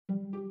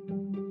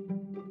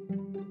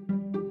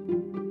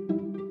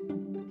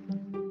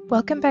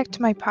Welcome back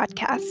to my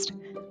podcast.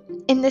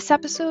 In this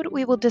episode,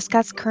 we will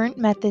discuss current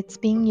methods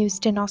being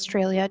used in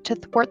Australia to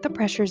thwart the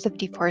pressures of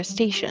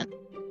deforestation.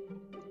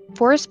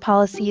 Forest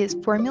policy is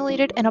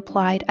formulated and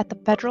applied at the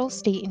federal,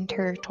 state, and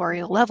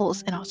territorial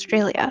levels in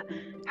Australia.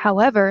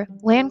 However,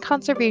 land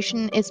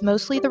conservation is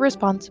mostly the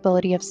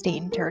responsibility of state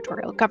and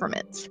territorial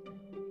governments.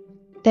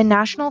 The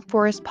National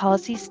Forest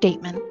Policy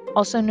Statement,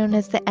 also known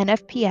as the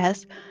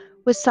NFPS,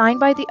 was signed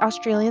by the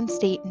Australian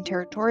state and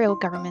territorial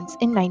governments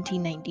in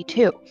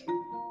 1992.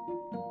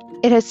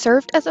 It has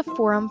served as a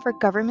forum for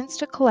governments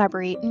to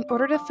collaborate in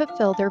order to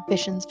fulfill their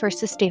visions for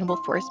sustainable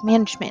forest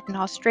management in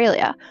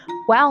Australia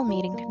while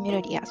meeting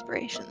community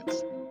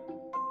aspirations.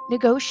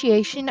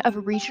 Negotiation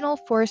of regional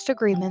forest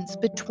agreements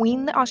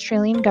between the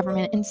Australian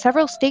government and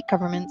several state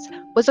governments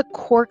was a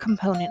core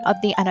component of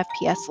the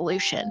NFPS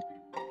solution.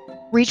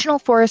 Regional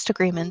forest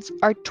agreements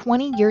are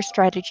 20-year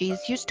strategies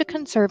used to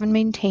conserve and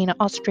maintain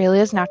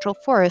Australia's natural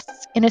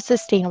forests in a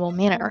sustainable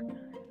manner.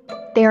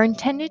 They are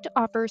intended to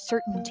offer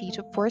certainty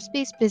to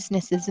forest-based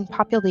businesses and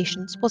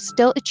populations while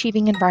still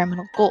achieving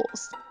environmental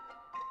goals.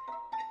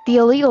 The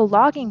Illegal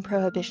Logging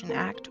Prohibition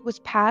Act was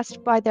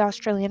passed by the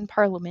Australian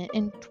Parliament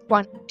in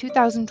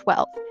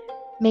 2012,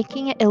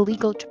 making it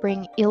illegal to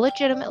bring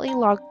illegitimately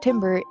logged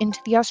timber into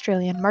the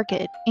Australian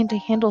market and to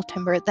handle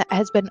timber that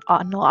has been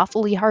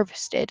unlawfully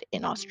harvested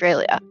in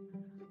Australia.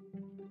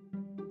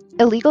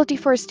 Illegal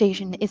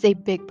deforestation is a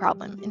big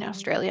problem in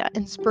Australia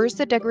and spurs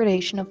the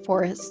degradation of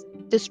forests,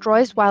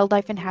 destroys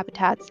wildlife and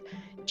habitats,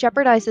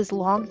 jeopardizes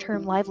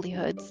long-term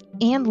livelihoods,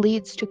 and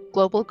leads to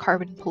global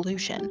carbon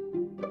pollution.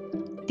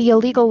 The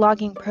Illegal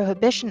Logging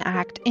Prohibition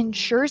Act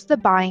ensures the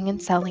buying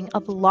and selling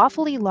of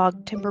lawfully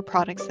logged timber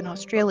products in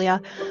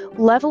Australia,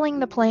 leveling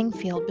the playing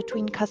field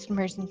between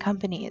customers and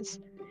companies.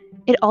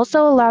 It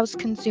also allows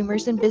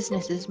consumers and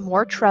businesses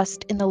more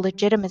trust in the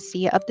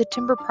legitimacy of the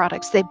timber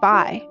products they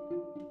buy.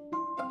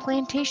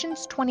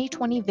 Plantation's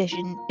 2020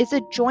 vision is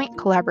a joint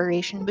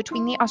collaboration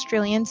between the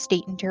Australian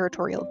state and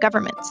territorial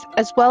governments,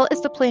 as well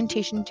as the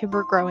plantation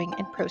timber growing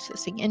and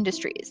processing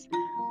industries.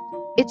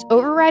 Its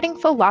overriding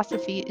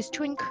philosophy is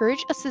to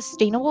encourage a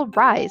sustainable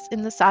rise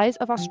in the size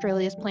of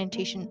Australia's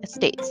plantation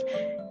estates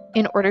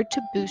in order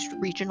to boost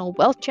regional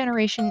wealth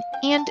generation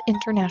and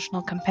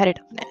international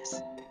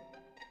competitiveness.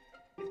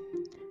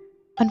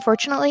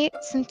 Unfortunately,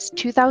 since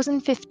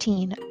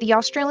 2015, the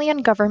Australian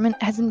government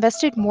has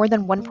invested more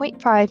than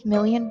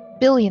 $1.5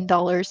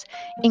 billion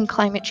in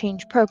climate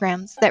change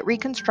programs that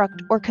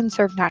reconstruct or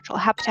conserve natural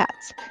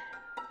habitats.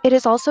 It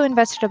has also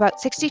invested about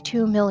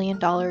 $62 million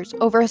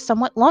over a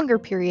somewhat longer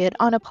period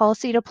on a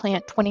policy to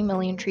plant 20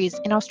 million trees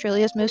in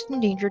Australia's most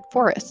endangered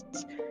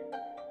forests.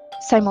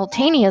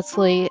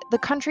 Simultaneously, the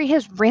country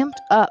has ramped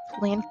up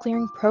land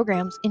clearing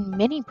programs in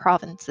many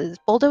provinces,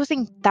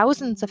 bulldozing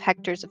thousands of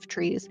hectares of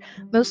trees,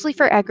 mostly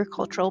for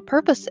agricultural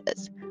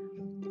purposes.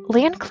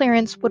 Land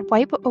clearance would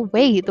wipe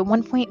away the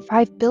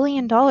 $1.5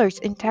 billion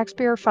in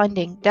taxpayer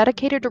funding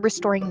dedicated to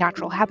restoring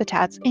natural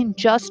habitats in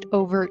just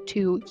over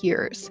 2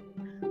 years.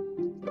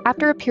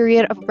 After a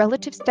period of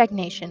relative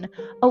stagnation,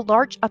 a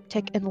large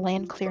uptick in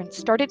land clearance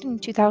started in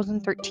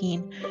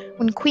 2013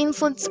 when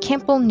Queensland's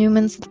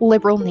Campbell-Newman's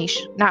Liberal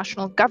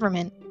national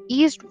government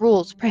eased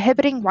rules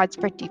prohibiting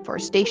widespread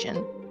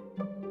deforestation.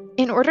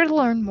 In order to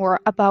learn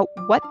more about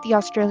what the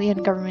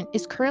Australian government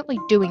is currently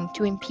doing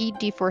to impede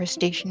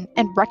deforestation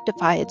and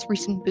rectify its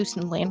recent boost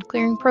in land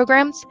clearing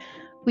programs,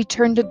 we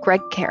turn to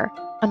Greg Kerr,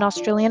 an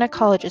Australian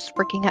ecologist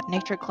working at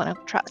Nature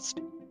Clinical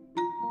Trust.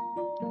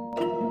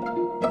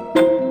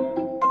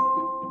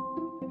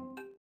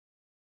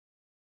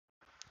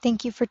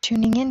 Thank you for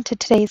tuning in to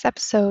today's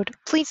episode.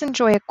 Please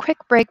enjoy a quick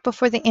break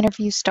before the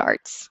interview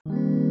starts.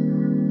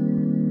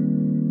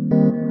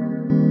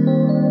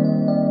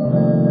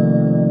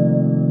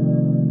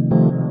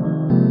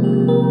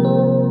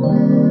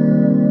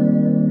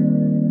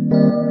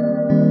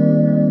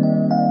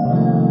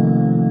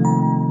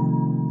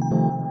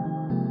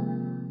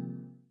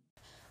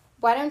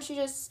 Why don't you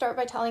just start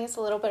by telling us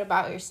a little bit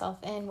about yourself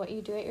and what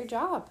you do at your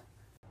job?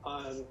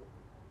 I'm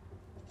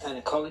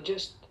an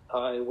ecologist.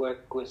 I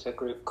work with a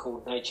group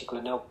called Nature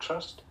Clinical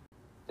Trust.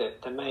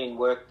 The main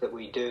work that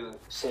we do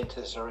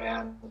centres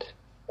around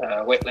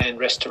wetland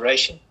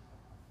restoration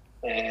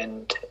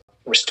and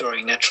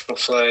restoring natural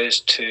flows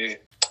to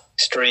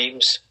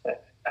streams,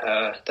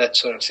 that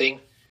sort of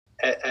thing.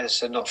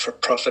 As a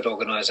not-for-profit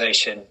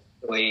organisation,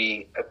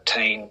 we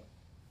obtain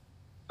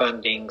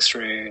funding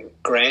through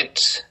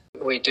grants.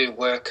 We do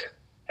work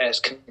as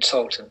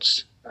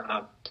consultants,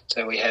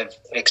 so we have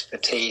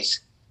expertise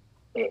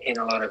in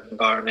a lot of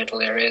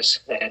environmental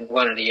areas, and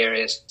one of the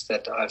areas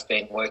that I've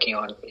been working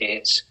on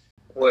is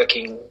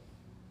working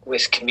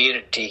with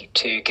community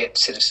to get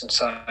citizen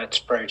science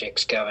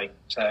projects going.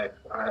 So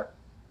I've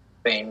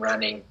been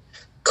running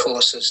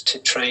courses to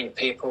train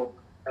people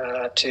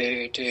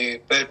to do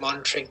bird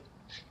monitoring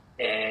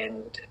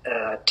and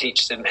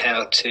teach them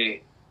how to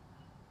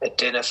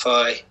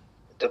identify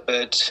the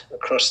birds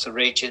across the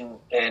region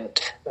and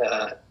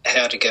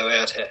how to go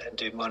out and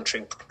do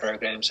monitoring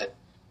programs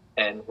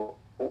and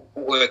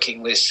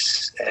working with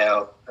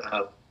our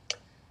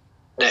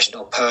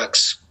national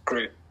parks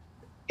group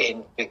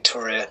in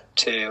Victoria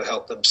to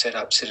help them set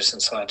up citizen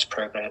science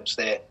programs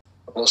there.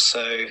 I'm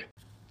also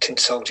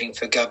consulting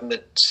for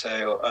government,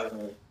 so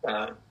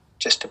I'm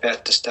just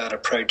about to start a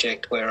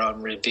project where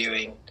I'm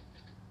reviewing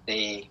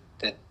the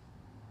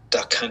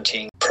duck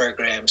hunting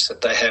programs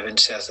that they have in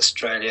South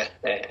Australia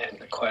and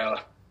the quail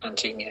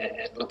hunting,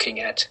 and looking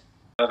at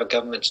other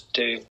governments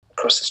do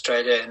across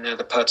Australia and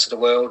other parts of the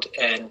world,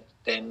 and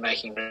then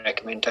making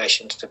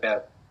recommendations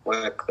about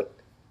work that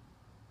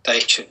they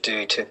should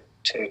do to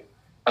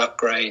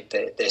upgrade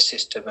their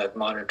system of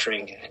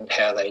monitoring and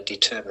how they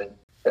determine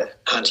the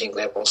hunting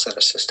levels that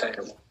are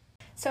sustainable.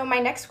 So my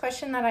next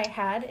question that I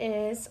had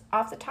is,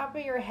 off the top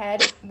of your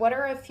head, what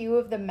are a few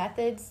of the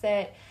methods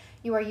that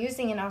you are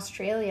using in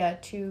Australia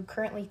to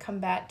currently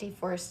combat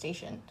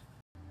deforestation?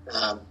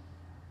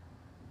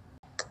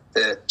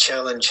 The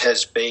challenge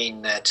has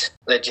been that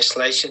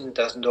legislation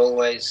doesn't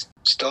always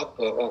stop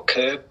or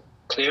curb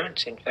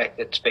clearance. In fact,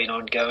 it's been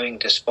ongoing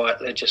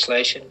despite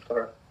legislation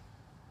for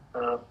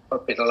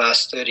probably the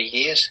last 30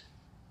 years.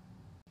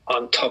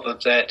 On top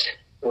of that,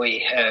 we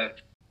have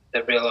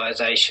the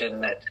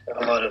realisation that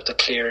a lot of the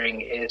clearing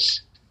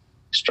is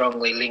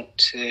strongly linked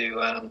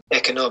to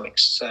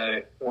economics.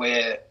 So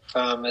where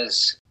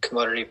farmers'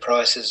 commodity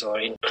prices or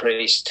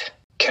increased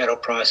cattle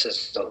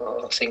prices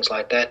or things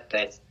like that,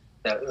 then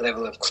the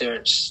level of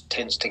clearance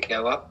tends to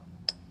go up.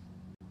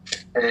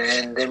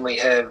 And then we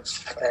have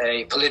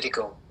a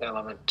political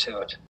element to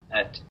it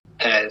that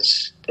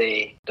has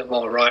the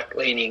more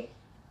right-leaning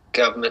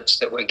governments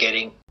that we're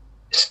getting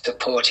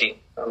supporting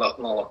a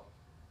lot more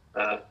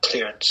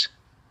clearance,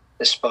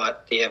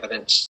 despite the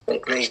evidence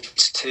that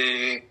leads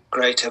to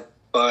greater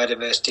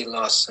biodiversity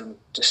loss and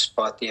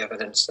despite the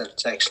evidence that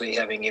it's actually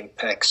having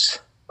impacts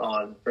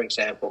on, for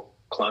example,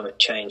 climate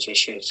change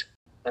issues.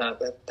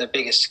 The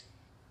biggest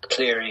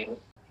clearing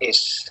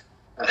is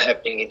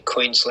happening in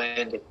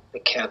Queensland. It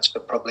accounts for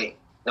probably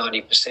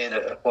 90%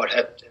 of what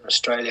happens in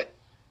Australia,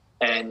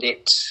 and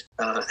it's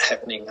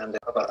happening under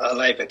a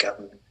Labor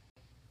government.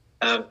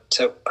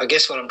 So I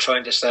guess what I'm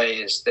trying to say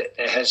is that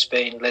there has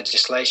been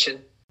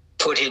legislation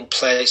put in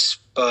place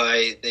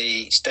by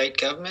the state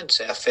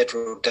governments. Our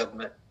federal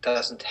government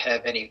doesn't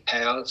have any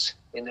powers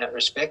in that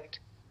respect,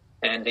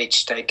 and each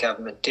state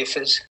government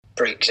differs.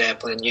 For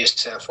example, in New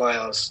South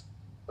Wales,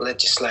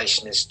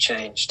 legislation has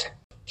changed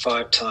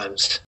 5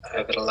 times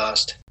over the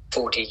last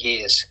 40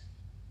 years,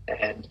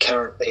 and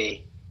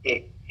currently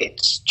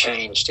it's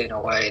changed in a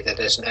way that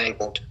has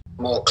enabled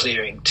more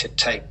clearing to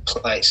take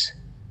place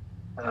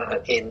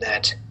in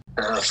that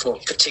for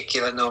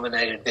particular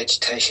nominated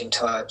vegetation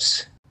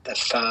types, the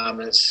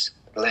farmers,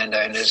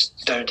 landowners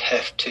don't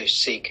have to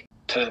seek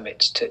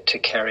permits to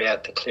carry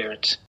out the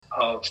clearance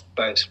of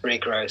both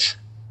regrowth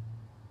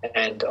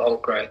and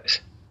old growth.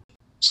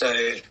 So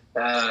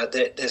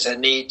there's a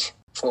need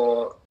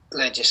for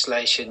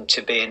legislation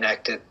to be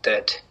enacted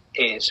that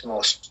is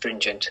more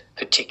stringent,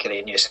 particularly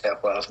in New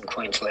South Wales and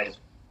Queensland.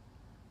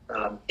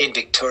 In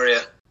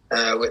Victoria,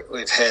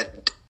 we've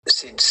had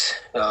since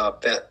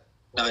about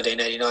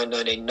 1989,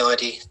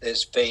 1990,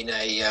 there's been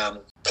a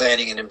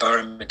Planning and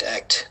Environment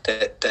Act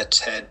that's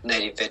had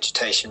native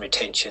vegetation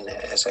retention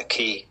as a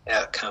key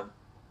outcome,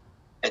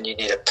 and you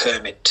need a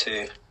permit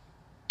to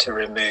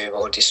remove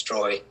or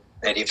destroy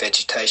native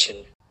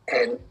vegetation.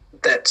 And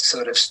that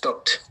sort of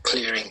stopped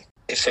clearing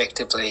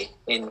effectively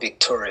in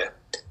Victoria,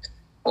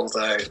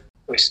 although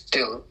we're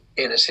still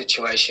in a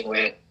situation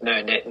where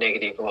no net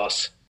negative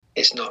loss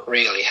is not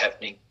really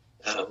happening.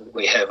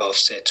 We have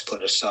offsets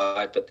put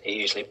aside, but they're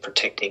usually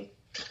protecting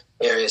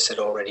areas that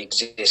already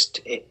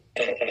exist,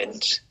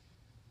 and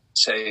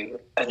so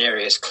an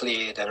area is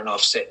cleared and an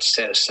offset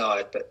set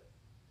aside, but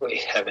we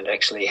haven't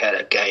actually had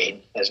a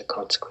gain as a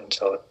consequence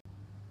of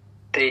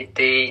it.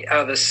 The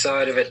other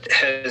side of it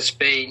has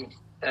been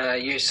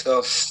use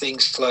of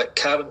things like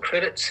carbon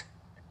credits,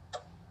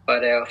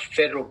 but our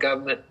federal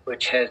government,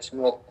 which has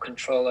more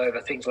control over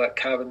things like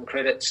carbon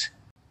credits,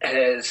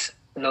 has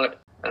not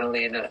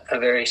only in a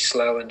very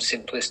slow and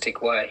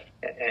simplistic way,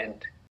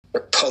 and the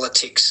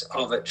politics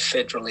of it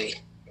federally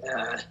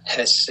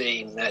has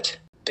seen that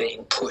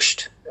being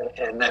pushed,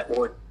 and that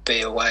would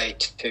be a way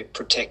to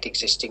protect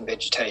existing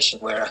vegetation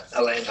where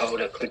a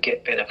landholder could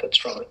get benefits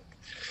from it.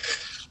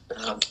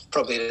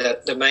 Probably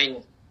the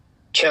main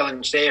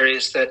challenge there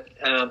is that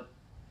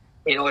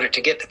in order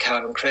to get the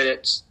carbon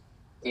credits,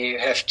 you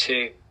have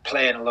to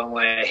plan a long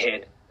way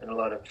ahead, and a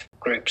lot of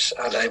groups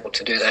aren't able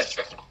to do that.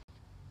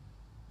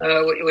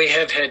 We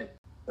have had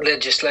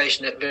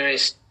legislation at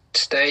various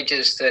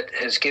stages that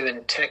has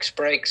given tax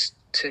breaks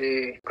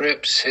to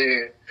groups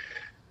who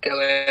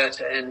go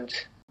out and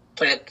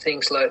plant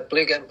things like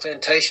blue gum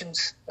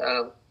plantations.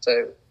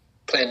 So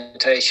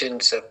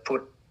plantations are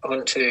put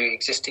onto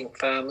existing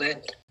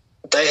farmland.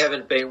 They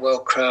haven't been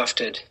well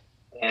crafted,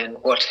 and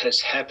what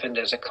has happened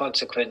as a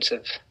consequence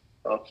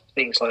of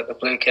things like the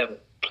blue gum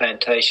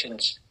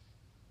plantations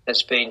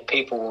has been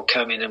people will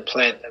come in and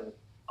plant them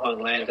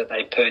on land that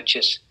they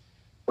purchase,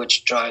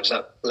 which drives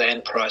up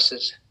land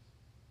prices,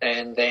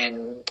 and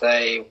then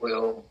they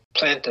will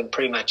plant them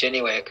pretty much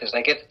anywhere because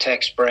they get the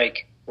tax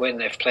break when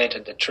they've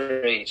planted the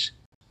trees.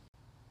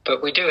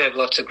 But we do have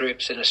lots of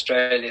groups in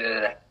Australia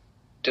that are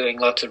doing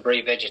lots of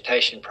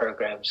revegetation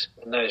programs,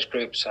 and those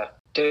groups are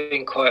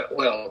doing quite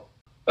well,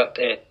 but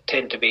they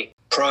tend to be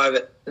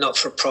private,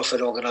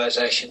 not-for-profit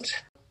organisations,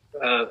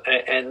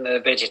 and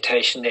the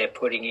vegetation they're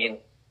putting in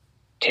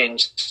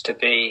tends to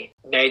be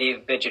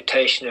native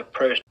vegetation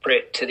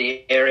appropriate to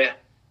the area,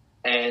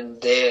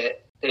 and they're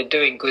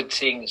doing good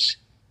things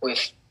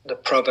with the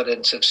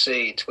providence of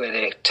seeds, where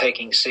they're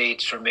taking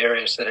seeds from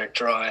areas that are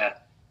drier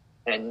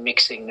and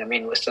mixing them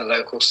in with the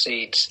local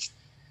seeds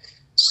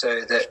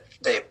so that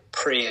they're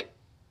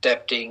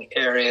pre-adapting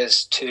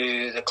areas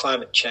to the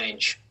climate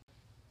change.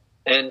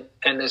 And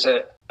there's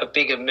a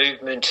bigger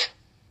movement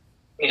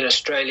in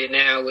Australia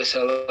now with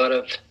a lot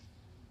of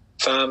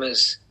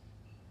farmers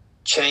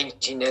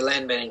changing their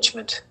land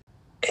management,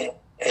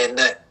 and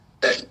that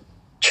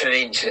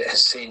change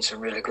has seen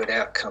some really good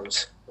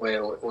outcomes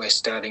where we're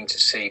starting to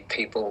see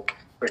people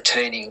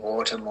retaining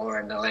water more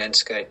in the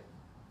landscape,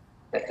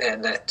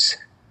 and that's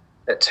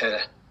had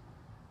a...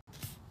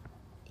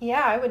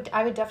 Yeah,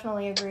 I would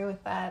definitely agree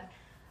with that.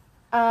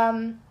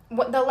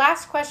 The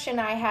last question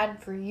I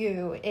had for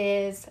you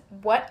is,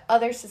 what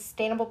other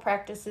sustainable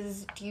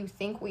practices do you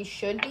think we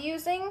should be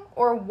using,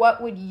 or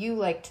what would you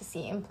like to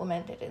see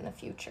implemented in the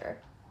future?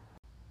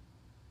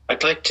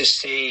 I'd like to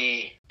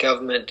see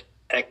government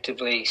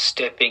actively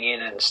stepping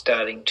in and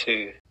starting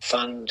to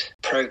fund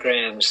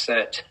programs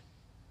that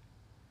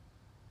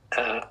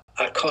are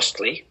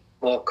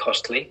more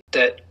costly,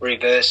 that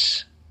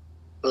reverse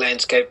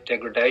landscape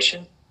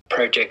degradation,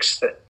 projects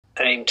that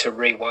aim to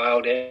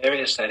rewild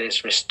areas, that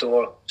is,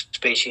 restore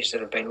species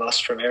that have been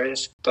lost from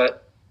areas,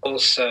 but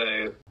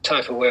also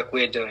type of work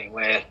we're doing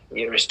where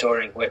you're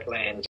restoring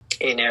wetlands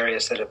in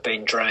areas that have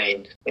been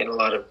drained. In a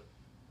lot of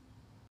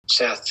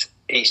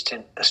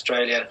southeastern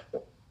Australia,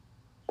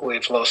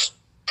 we've lost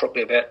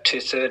probably about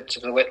 2/3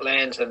 of the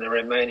wetlands, and the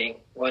remaining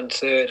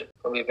 1/3,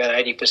 probably about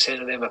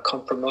 80% of them are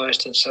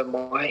compromised in some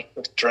way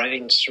with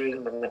drains through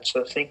them and that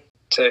sort of thing.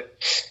 So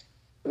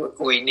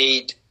we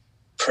need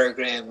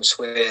programs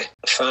where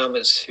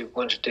farmers who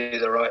want to do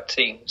the right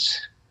things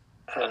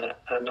are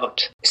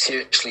not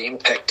seriously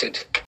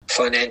impacted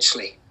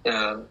financially,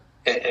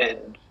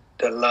 and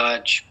the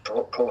large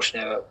proportion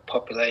of our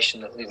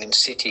population that live in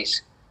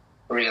cities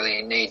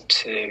really need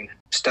to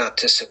start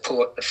to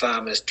support the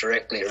farmers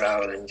directly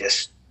rather than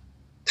just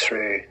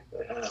through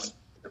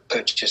the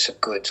purchase of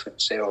goods,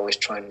 which they're always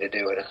trying to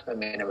do at a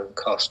minimum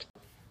cost.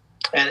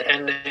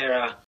 And there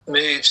are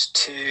moves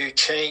to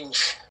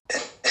change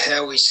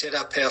how we set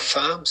up our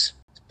farms,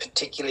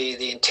 particularly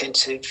the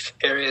intensive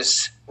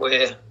areas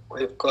where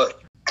we've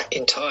got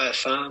entire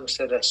farms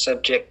that are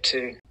subject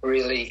to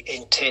really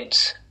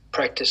intense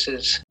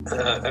practices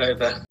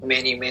over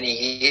many, many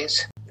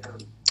years.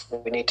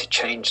 We need to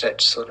change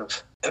that sort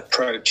of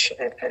approach,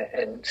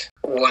 and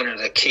one of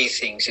the key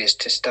things is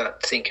to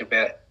start thinking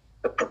about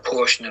the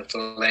proportion of the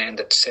land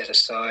that's set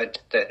aside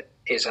that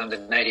is under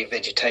native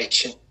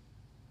vegetation.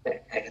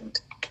 And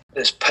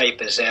there's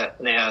papers out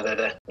now that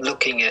are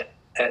looking at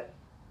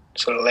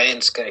sort of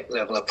landscape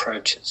level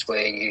approaches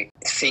where you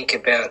think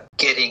about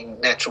getting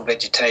natural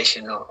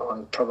vegetation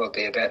on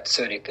probably about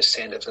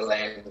 30% of the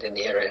land in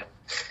the area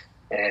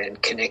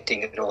and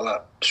connecting it all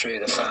up through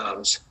the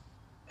farms.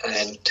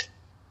 And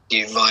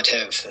you might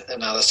have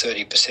another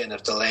 30%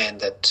 of the land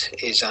that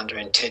is under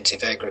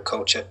intensive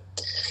agriculture.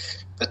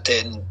 But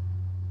then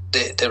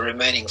the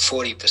remaining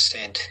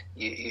 40%,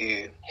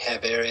 you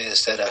have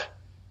areas that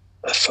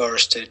are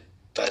forested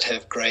but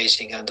have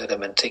grazing under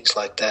them and things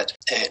like that,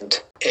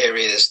 and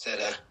areas that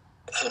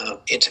are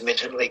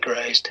intermittently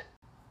grazed.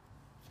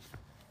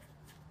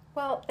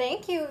 Well,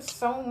 thank you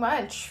so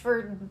much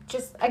for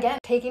just, again,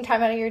 taking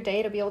time out of your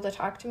day to be able to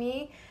talk to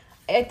me.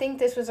 I think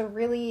this was a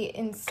really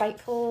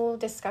insightful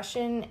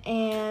discussion,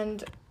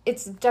 and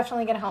it's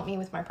definitely going to help me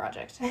with my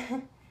project.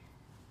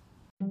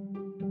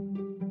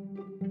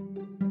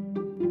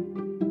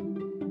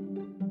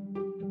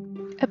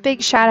 A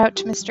big shout out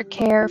to Mr.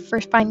 Kerr for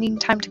finding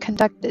time to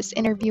conduct this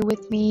interview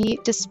with me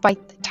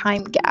despite the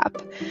time gap.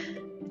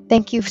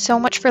 Thank you so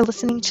much for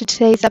listening to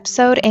today's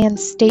episode, and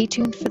stay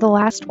tuned for the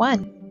last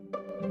one.